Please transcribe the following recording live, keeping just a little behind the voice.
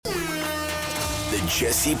The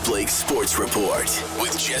Jesse Blake Sports Report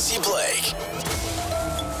with Jesse Blake.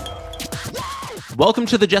 Welcome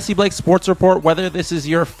to the Jesse Blake Sports Report. Whether this is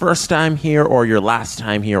your first time here or your last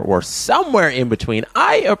time here or somewhere in between,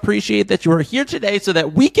 I appreciate that you are here today so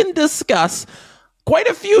that we can discuss quite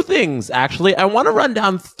a few things, actually. I want to run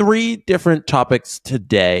down 3 different topics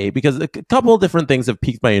today because a couple of different things have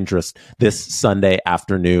piqued my interest this Sunday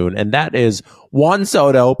afternoon, and that is Juan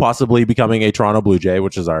Soto possibly becoming a Toronto Blue Jay,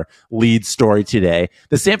 which is our lead story today,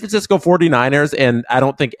 the San Francisco 49ers, and I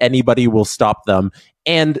don't think anybody will stop them,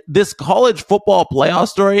 and this college football playoff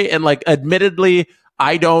story, and admittedly,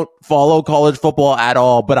 I don't follow college football at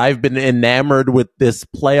all, but I've been enamored with this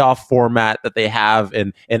playoff format that they have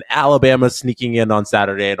and Alabama sneaking in on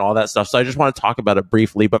Saturday and all that stuff. So I just want to talk about it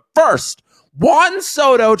briefly. But first, Juan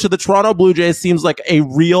Soto to the Toronto Blue Jays seems like a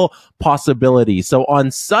real possibility. So on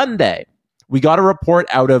Sunday, we got a report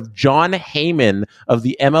out of Jon Heyman of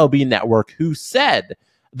the MLB Network who said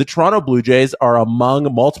the Toronto Blue Jays are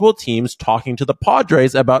among multiple teams talking to the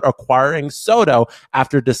Padres about acquiring Soto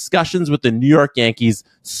after discussions with the New York Yankees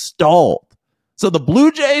stalled. So the Blue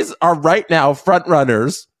Jays are right now front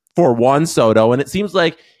runners for Juan Soto, and it seems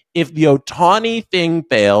like if the Ohtani thing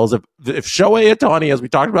fails, if Shohei Ohtani, as we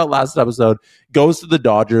talked about last episode, goes to the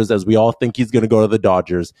Dodgers, as we all think he's going to go to the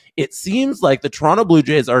Dodgers, it seems like the Toronto Blue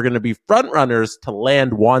Jays are going to be front runners to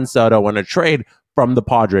land Juan Soto in a trade from the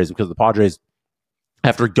Padres, because the Padres,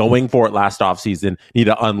 after going for it last offseason, need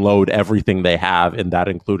to unload everything they have, and that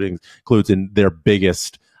includes in their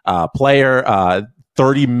biggest player,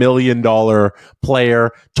 $30 million player,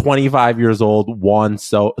 25 years old, Juan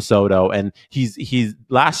Soto. And he's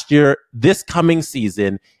last year, this coming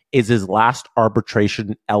season is his last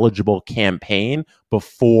arbitration eligible campaign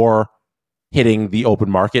before hitting the open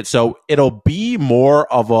market. So it'll be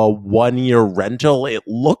more of a 1-year rental, it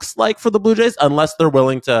looks like, for the Blue Jays, unless they're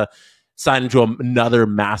willing to sign into another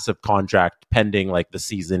massive contract pending the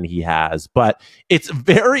season he has. But it's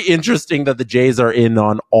very interesting that the Jays are in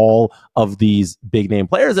on all of these big name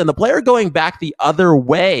players. And the player going back the other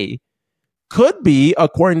way could be,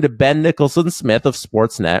 according to Ben Nicholson-Smith of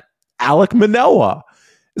Sportsnet, Alek Manoah.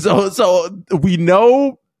 So we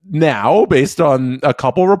know now, based on a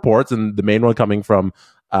couple reports, and the main one coming from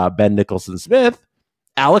Ben Nicholson-Smith,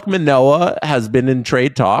 Alek Manoah has been in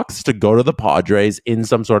trade talks to go to the Padres in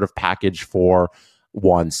some sort of package for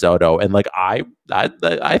Juan Soto. And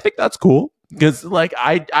I think that's cool, because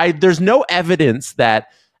there's no evidence that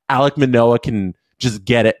Alek Manoah can just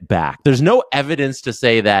get it back. There's no evidence to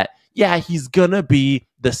say that, yeah, he's going to be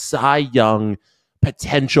the Cy Young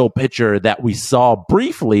potential pitcher that we saw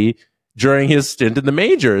briefly during his stint in the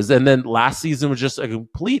majors. And then last season was just a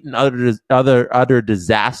complete and utter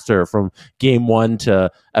disaster, from game 1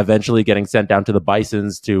 to eventually getting sent down to the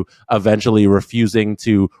Bisons, to eventually refusing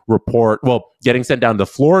to report, getting sent down to the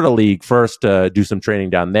Florida League first to do some training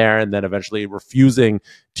down there, and then eventually refusing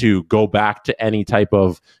to go back to any type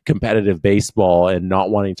of competitive baseball and not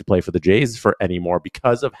wanting to play for the Jays for anymore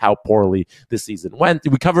because of how poorly this season went.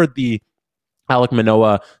 We covered the Alek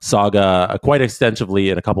Manoah saga quite extensively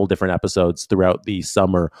in a couple of different episodes throughout the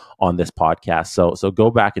summer on this podcast. So go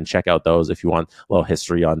back and check out those if you want a little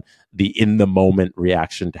history on the in-the-moment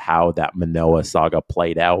reaction to how that Manoah saga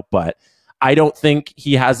played out. But I don't think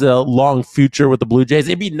he has a long future with the Blue Jays.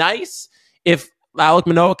 It'd be nice if Alek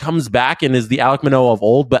Manoah comes back and is the Alek Manoah of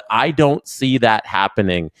old, but I don't see that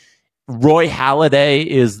happening. Roy Halladay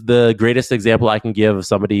is the greatest example I can give of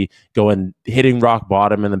somebody hitting rock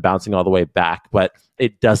bottom and then bouncing all the way back, but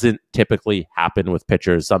it doesn't typically happen with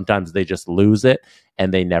pitchers. Sometimes they just lose it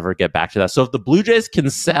and they never get back to that. So if the Blue Jays can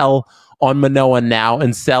sell on Manoah now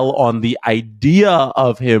and sell on the idea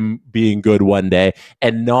of him being good one day,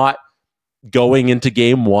 and not going into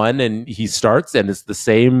game 1 and he starts and it's the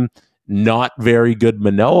same not very good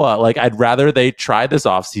Manoah, I'd rather they try this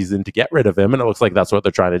offseason to get rid of him, and it looks like that's what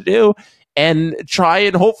they're trying to do, and try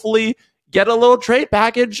and hopefully get a little trade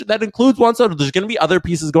package that includes Juan Soto. There's going to be other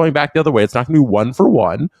pieces going back the other way. It's not going to be 1 for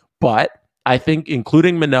 1, but I think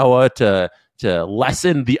including Manoah to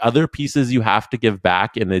lessen the other pieces you have to give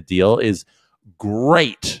back in a deal is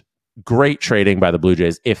great trading by the Blue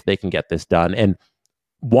Jays if they can get this done. And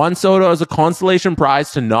Juan Soto as a consolation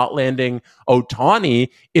prize to not landing Ohtani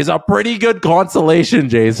is a pretty good consolation,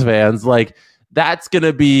 Jays fans. That's going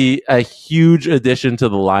to be a huge addition to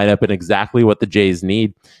the lineup and exactly what the Jays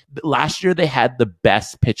need. Last year, they had the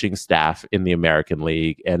best pitching staff in the American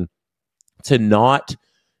League, and to not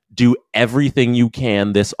do everything you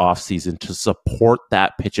can this offseason to support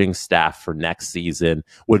that pitching staff for next season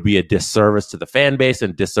would be a disservice to the fan base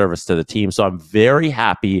and disservice to the team. So I'm very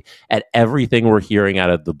happy at everything we're hearing out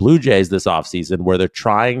of the Blue Jays this offseason, where they're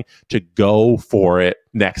trying to go for it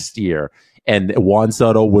next year. And Juan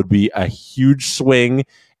Soto would be a huge swing,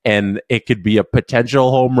 and it could be a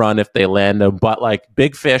potential home run if they land him. But like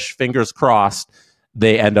big fish, fingers crossed,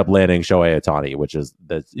 they end up landing Shohei Ohtani, which is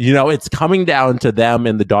it's coming down to them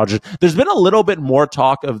and the Dodgers. There's been a little bit more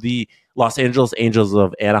talk of the Los Angeles Angels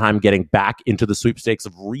of Anaheim getting back into the sweepstakes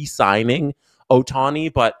of re-signing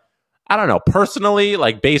Ohtani, but I don't know. Personally,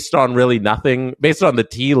 like based on really nothing, based on the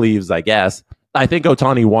tea leaves, I guess, I think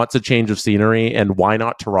Ohtani wants a change of scenery, and why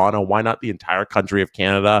not Toronto? Why not the entire country of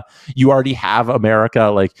Canada? You already have America.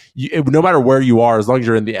 Like, no matter where you are, as long as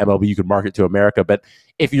you're in the MLB, you can market to America. But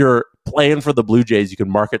if you're playing for the Blue Jays, you can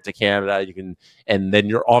market to Canada. And then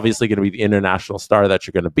you're obviously going to be the international star that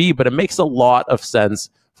you're going to be. But it makes a lot of sense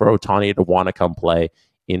for Ohtani to want to come play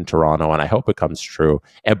in Toronto, and I hope it comes true.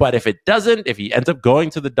 But if it doesn't, if he ends up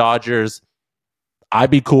going to the Dodgers, I'd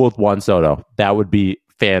be cool with Juan Soto. That would be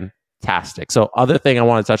fantastic. So other thing I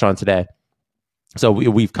want to touch on today. So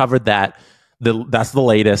we've covered that. That's the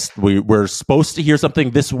latest. We're supposed to hear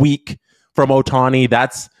something this week from Ohtani.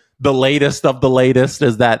 That's the latest of the latest,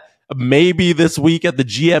 is that maybe this week at the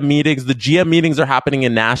GM meetings. The GM meetings are happening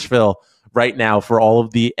in Nashville right now for all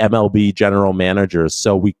of the MLB general managers.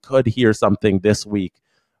 So we could hear something this week,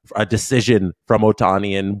 a decision from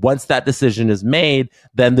Ohtani. And once that decision is made,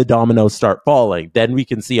 then the dominoes start falling. Then we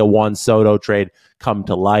can see a Juan Soto trade come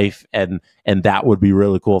to life. And that would be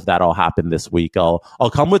really cool if that all happened this week. I'll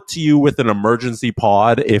come to you with an emergency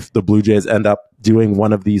pod if the Blue Jays end up doing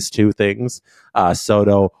one of these two things,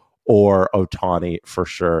 Soto or Ohtani, for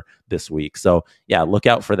sure this week. So yeah, look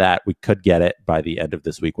out for that. We could get it by the end of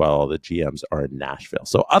this week while all the GMs are in Nashville.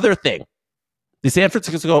 So other thing, the San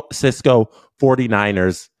Francisco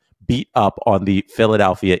 49ers beat up on the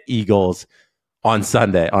Philadelphia Eagles on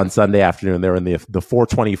Sunday afternoon. They were in the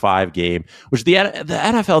 4:25 game, which the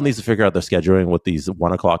NFL needs to figure out their scheduling with these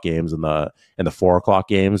 1:00 games and the 4:00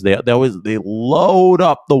 games. They load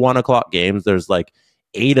up the 1:00 games. There's like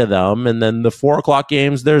 8 of them, and then the 4:00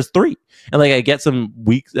 games there's 3. And like I get some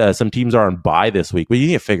weeks, some teams are on bye this week, but you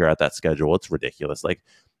need to figure out that schedule. It's ridiculous. Like,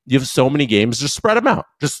 you have so many games, just spread them out.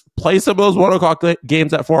 Just play some of those 1:00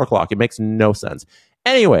 games at 4:00. It makes no sense.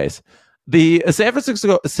 Anyways, the San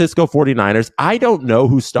Francisco 49ers, I don't know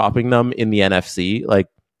who's stopping them in the NFC. Like,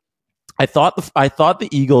 I thought the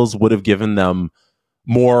Eagles would have given them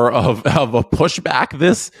more of a pushback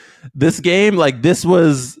this game. Like, this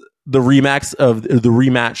was the rematch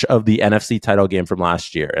of the NFC title game from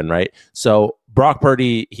last year. And right. So Brock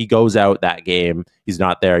Purdy, he goes out that game. He's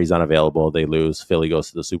not there. He's unavailable. They lose. Philly goes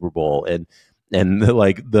to the Super Bowl. And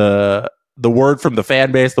like the word from the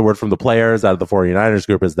fan base, the word from the players out of the 49ers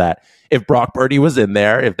group is that if Brock Purdy was in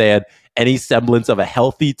there, if they had any semblance of a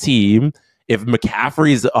healthy team, if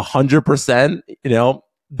McCaffrey's 100%,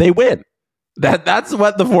 they win. That's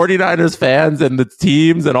what the 49ers fans and the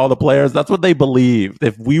teams and all the players, that's what they believed.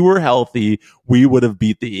 If we were healthy, we would have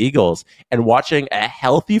beat the Eagles. And watching a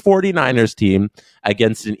healthy 49ers team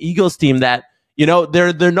against an Eagles team that,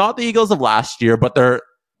 they're not the Eagles of last year, but they're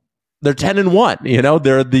 10-1.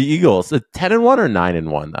 They're the Eagles. 10-1 or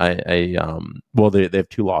 9-1. They have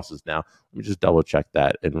 2 losses now. Let me just double check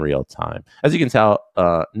that in real time. As you can tell,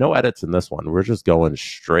 no edits in this one. We're just going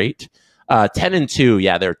straight. 10-2.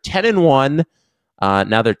 Yeah, they're 10-1.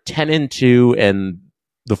 Now they're 10-2, and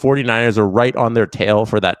the 49ers are right on their tail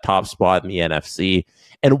for that top spot in the NFC.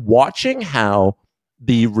 And watching how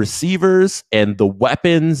the receivers and the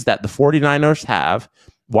weapons that the 49ers have,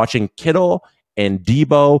 watching Kittle and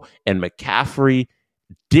Debo and McCaffrey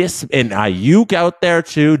and Ayuk out there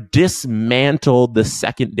too, dismantled the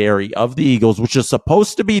secondary of the Eagles, which is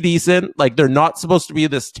supposed to be decent. Like, they're not supposed to be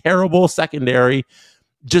this terrible secondary.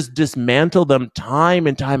 Just dismantle them time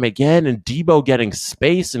and time again, and Debo getting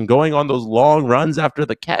space and going on those long runs after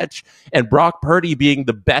the catch, and Brock Purdy being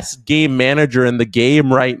the best game manager in the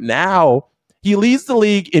game right now. He leads the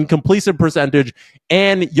league in completion percentage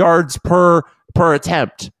and yards per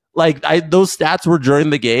attempt. Like, those stats were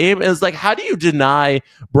during the game. It's like, how do you deny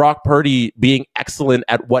Brock Purdy being excellent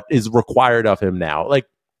at what is required of him now? Like,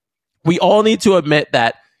 we all need to admit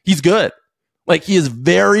that he's good. Like, he is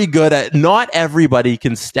very good at, not everybody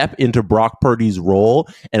can step into Brock Purdy's role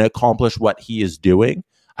and accomplish what he is doing.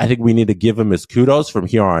 I think we need to give him his kudos from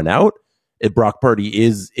here on out. Brock Purdy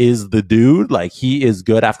is the dude. Like, he is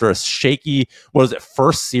good after a shaky,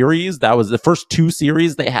 first series? That was the first 2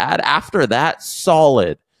 series they had. After that,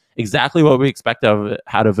 solid. exactly what we expect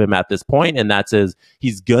out of him at this point, and that's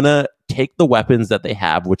he's gonna take the weapons that they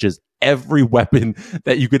have, which is every weapon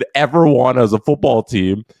that you could ever want as a football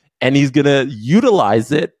team, and he's going to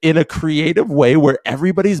utilize it in a creative way where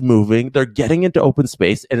everybody's moving, they're getting into open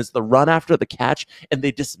space, and it's the run after the catch, and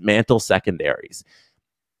they dismantle secondaries.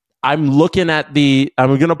 I'm going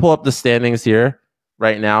to pull up the standings here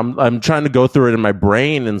right now. I'm trying to go through it in my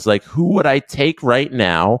brain, and it's like, who would I take right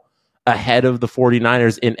now ahead of the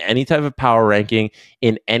 49ers in any type of power ranking,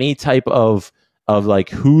 in any type of like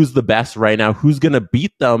who's the best right now, who's going to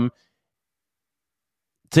beat them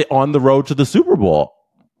on the road to the Super Bowl.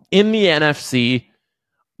 In the NFC,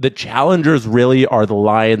 the challengers really are the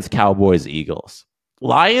Lions, Cowboys, Eagles.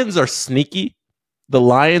 Lions are sneaky. The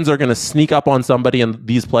Lions are going to sneak up on somebody in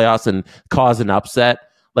these playoffs and cause an upset.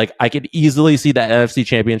 Like, I could easily see that NFC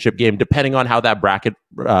Championship game, depending on how that bracket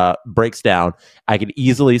breaks down. I could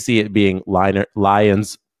easily see it being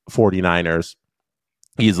Lions, 49ers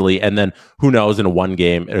easily. And then who knows, in a one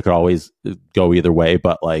game, it could always go either way.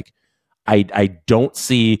 But like, I don't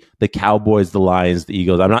see the Cowboys, the Lions, the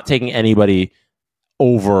Eagles. I'm not taking anybody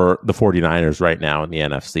over the 49ers right now in the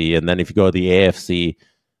NFC. And then if you go to the AFC,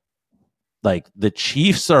 like the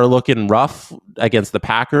Chiefs are looking rough against the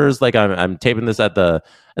Packers. Like I'm taping this at the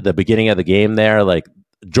beginning of the game there. Like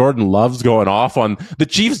Jordan Love's going off on the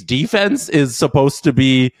Chiefs defense is supposed to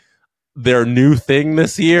be their new thing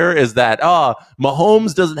this year, is that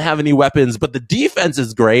Mahomes doesn't have any weapons, but the defense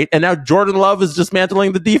is great. And now Jordan Love is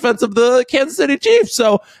dismantling the defense of the Kansas City Chiefs.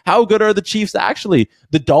 So how good are the Chiefs actually?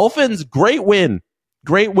 The Dolphins, great win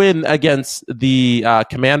against the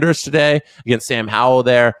Commanders today, against Sam Howell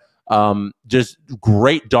there. Just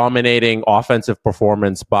great dominating offensive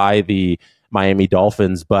performance by the Miami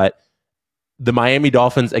Dolphins, but the Miami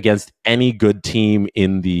Dolphins against any good team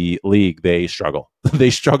in the league, they struggle.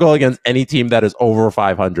 They struggle against any team that is over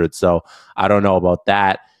 500. So I don't know about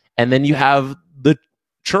that. And then you have the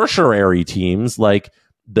tertiary teams like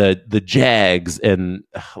the Jags, and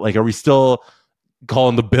like, are we still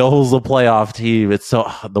calling the Bills a playoff team? It's so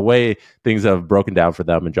the way things have broken down for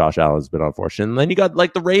them, and Josh Allen's been unfortunate. And then you got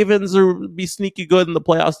like the Ravens who be sneaky good in the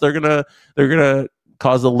playoffs. They're gonna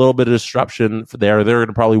cause a little bit of disruption for there. They're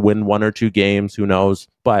gonna probably win one or two games, who knows?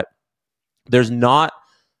 But there's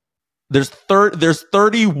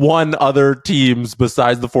 31 other teams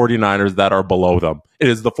besides the 49ers that are below them. It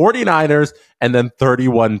is the 49ers and then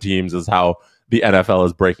 31 teams is how the NFL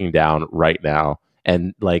is breaking down right now.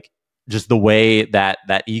 And like, just the way that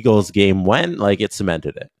Eagles game went, like it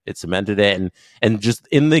cemented it. And just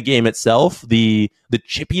in the game itself, the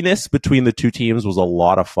chippiness between the two teams was a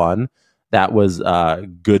lot of fun. That was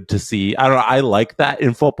good to see. I don't know. I like that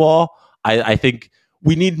in football. I think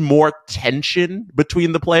we need more tension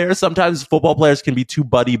between the players. Sometimes football players can be too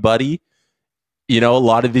buddy. You know, a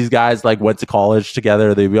lot of these guys like went to college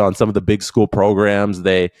together. They be on some of the big school programs.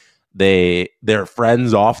 They're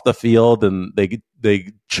friends off the field, and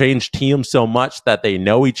they change teams so much that they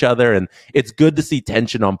know each other, and it's good to see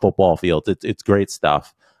tension on football fields. It's great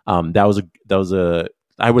stuff. That was a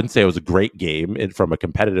I wouldn't say it was a great game from a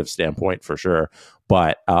competitive standpoint for sure,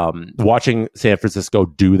 but watching San Francisco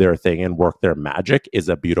do their thing and work their magic is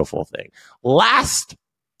a beautiful thing. Last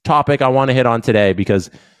topic I want to hit on today,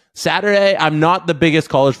 because Saturday, I'm not the biggest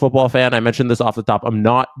college football fan. I mentioned this off the top. I'm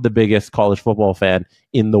not the biggest college football fan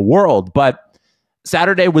in the world, but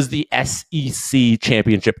Saturday was the SEC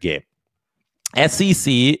championship game.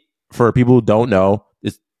 SEC, for people who don't know,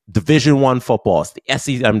 is Division I football. It's the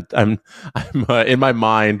SEC. I'm in my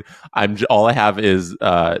mind. All I have is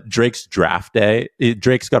Drake's Draft Day.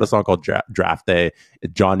 Drake's got a song called Draft Day.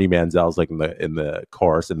 Johnny Manziel's like in the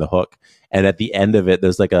chorus, in the hook, and at the end of it,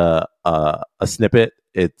 there's like a snippet.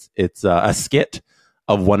 It's a skit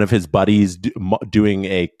of one of his buddies doing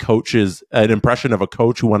an impression of a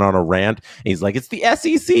coach who went on a rant. And he's like, it's the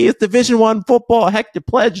SEC, it's Division I football. Heck, you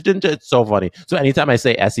pledged into it. It's so funny. So anytime I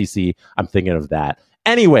say SEC, I'm thinking of that.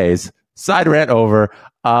 Anyways, side rant over.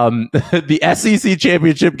 The SEC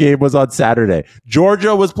championship game was on Saturday.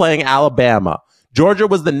 Georgia was playing Alabama. Georgia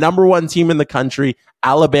was the number one team in the country.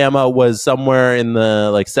 Alabama was somewhere in the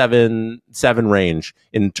like seven range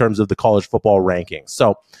in terms of the college football rankings.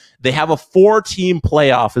 So they have a 4-team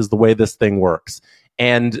playoff is the way this thing works.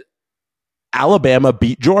 And Alabama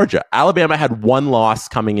beat Georgia. Alabama had one loss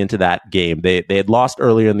coming into that game. They had lost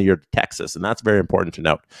earlier in the year to Texas, and that's very important to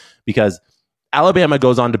note because Alabama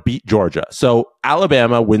goes on to beat Georgia. So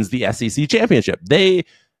Alabama wins the SEC championship. They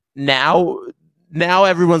now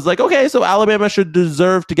everyone's like, okay, so Alabama should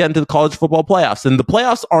deserve to get into the college football playoffs. And the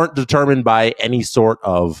playoffs aren't determined by any sort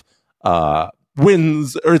of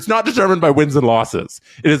wins, or it's not determined by wins and losses.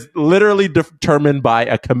 It is literally determined by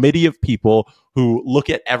a committee of people who look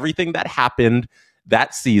at everything that happened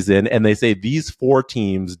that season and they say these 4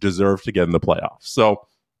 teams deserve to get in the playoffs. So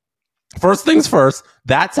first things first,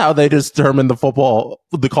 that's how they determine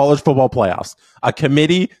the college football playoffs. A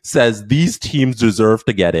committee says these teams deserve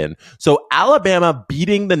to get in. So Alabama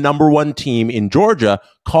beating the number 1 team in Georgia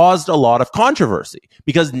caused a lot of controversy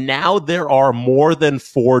because now there are more than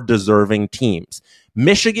 4 deserving teams.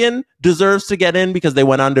 Michigan deserves to get in because they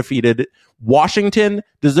went undefeated. Washington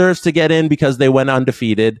deserves to get in because they went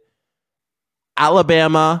undefeated.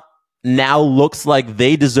 Alabama now looks like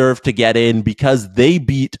they deserve to get in because they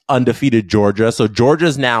beat undefeated Georgia. So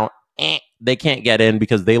Georgia's now, they can't get in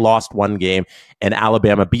because they lost 1 game and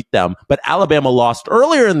Alabama beat them. But Alabama lost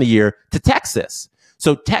earlier in the year to Texas.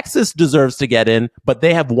 So Texas deserves to get in, but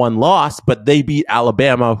they have 1 loss, but they beat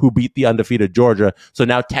Alabama, who beat the undefeated Georgia. So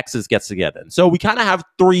now Texas gets to get in. So we kind of have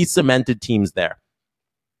 3 cemented teams there.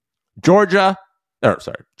 Georgia,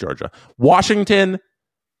 Washington,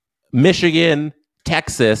 Michigan,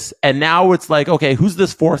 Texas, and now it's like, okay, who's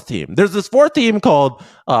this 4th team? There's this 4th team called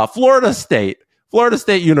Florida State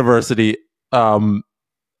University.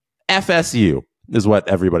 FSU is what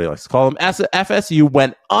everybody likes to call them. FSU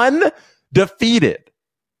went undefeated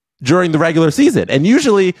during the regular season. And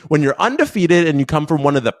usually when you're undefeated and you come from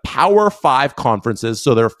one of the Power 5 conferences,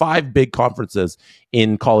 so there are 5 big conferences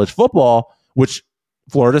in college football, which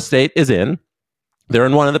Florida State is in. They're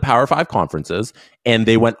in one of the Power 5 conferences, and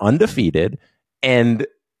they went undefeated, and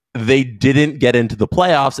they didn't get into the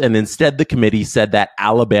playoffs, and instead the committee said that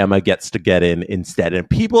Alabama gets to get in instead. And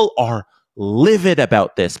people are livid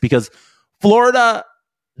about this because Florida,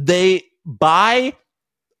 by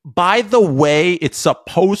the way it's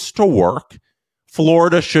supposed to work,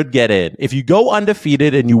 Florida should get in. If you go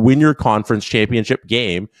undefeated and you win your conference championship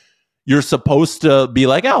game, you're supposed to be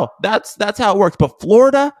like, oh, that's how it works. But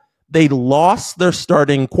Florida, they lost their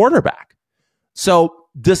starting quarterback. So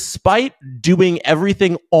despite doing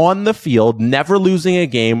everything on the field, never losing a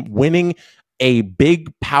game, winning a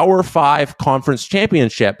big Power 5 conference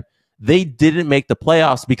championship, they didn't make the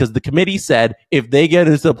playoffs because the committee said if they get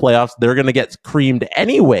into the playoffs, they're going to get creamed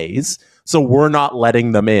anyways. So we're not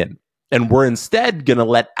letting them in. And we're instead going to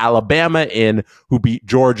let Alabama in, who beat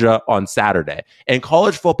Georgia on Saturday. And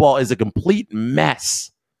college football is a complete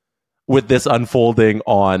mess with this unfolding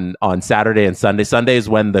on Saturday and Sunday. Sunday is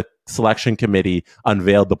when the selection committee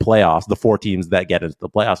unveiled the playoffs, the 4 teams that get into the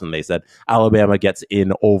playoffs, and they said Alabama gets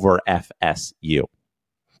in over FSU.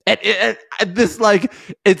 And this, like,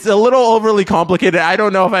 it's a little overly complicated. I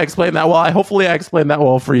don't know if I explained that well. Hopefully I explained that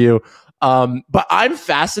well for you. But I'm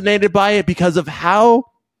fascinated by it because of how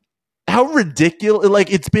ridiculous,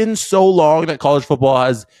 like, it's been so long that college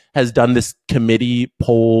football has done this committee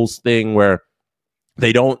polls thing where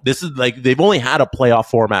they've only had a playoff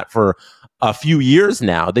format for a few years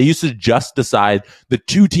now. They used to just decide the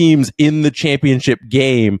 2 teams in the championship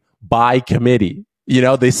game by committee. You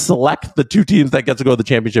know, they select the 2 teams that get to go to the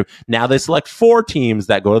championship. Now they select 4 teams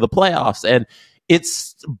that go to the playoffs. And it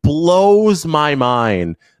blows my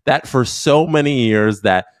mind that for so many years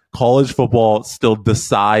that college football still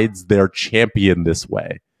decides their champion this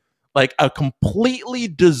way. Like, a completely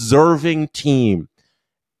deserving team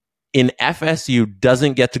in FSU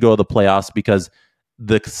doesn't get to go to the playoffs because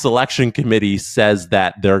the selection committee says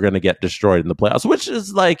that they're going to get destroyed in the playoffs, which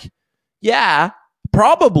is like, yeah,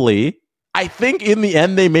 probably. I think in the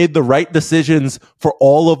end, they made the right decisions for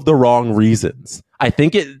all of the wrong reasons. I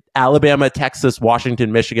think Alabama, Texas,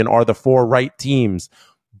 Washington, Michigan are the 4 right teams,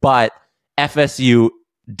 but FSU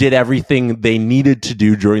did everything they needed to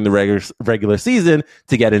do during the regular season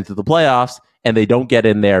to get into the playoffs, and they don't get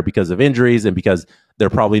in there because of injuries and because they're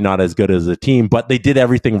probably not as good as a team, but they did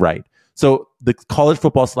everything right. So the college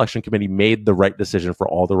football selection committee made the right decision for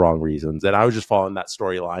all the wrong reasons. And I was just following that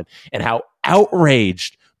storyline and how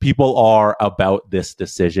outraged people are about this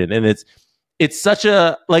decision. And it's such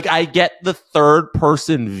a, like, I get the 3rd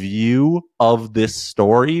person view of this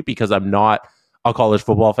story because I'm not a college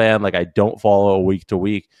football fan. Like, I don't follow week to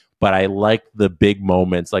week, but I like the big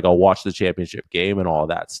moments. Like, I'll watch the championship game and all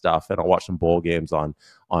that stuff, and I'll watch some bowl games on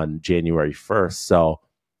January 1st. So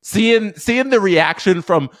seeing the reaction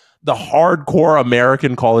from the hardcore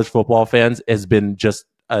American college football fans has been just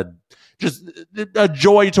a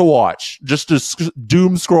joy to watch. Just to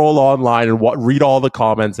doom scroll online and read all the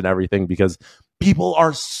comments and everything, because people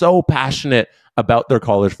are so passionate about their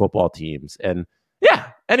college football teams. And yeah,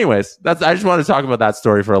 anyways, I just wanted to talk about that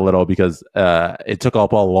story for a little because it took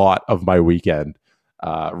up a lot of my weekend,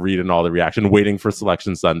 reading all the reaction, waiting for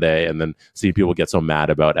Selection Sunday, and then seeing people get so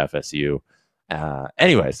mad about FSU.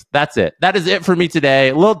 Anyways, that's it. That is it for me today.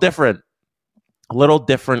 A little different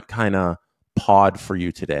kind of pod for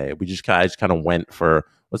you today. I just kind of went for,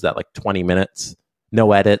 was that like 20 minutes?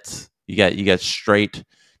 No edits. You got straight,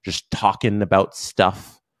 just talking about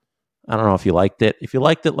stuff. I don't know if you liked it. If you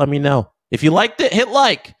liked it, let me know. If you liked it, hit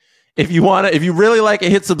like. If you really like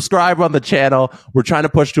it, hit subscribe on the channel. We're trying to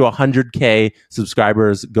push to 100K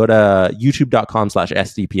subscribers. Go to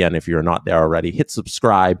youtube.com/SDPN if you're not there already. Hit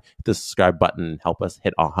subscribe, hit the subscribe button, help us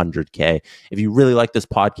hit 100K. If you really like this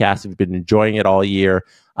podcast, if you've been enjoying it all year,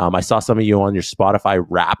 I saw some of you on your Spotify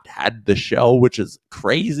Wrapped had the show, which is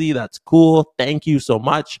crazy. That's cool. Thank you so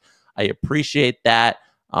much. I appreciate that.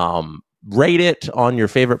 Rate it on your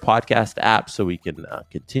favorite podcast app so we can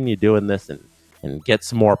continue doing this and get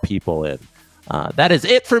some more people in. That is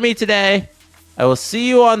it for me today. I will see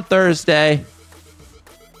you on Thursday.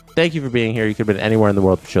 Thank you for being here. You could have been anywhere in the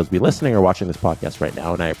world you chose to be listening or watching this podcast right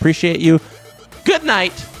now, and I appreciate you. Good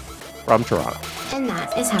night from Toronto. And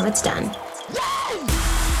that is how it's done.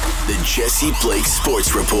 The Jesse Blake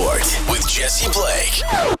Sports Report with Jesse Blake.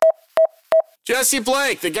 Jesse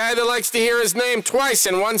Blake, the guy that likes to hear his name twice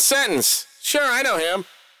in one sentence. Sure, I know him.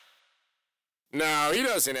 No, he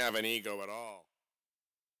doesn't have an ego at all.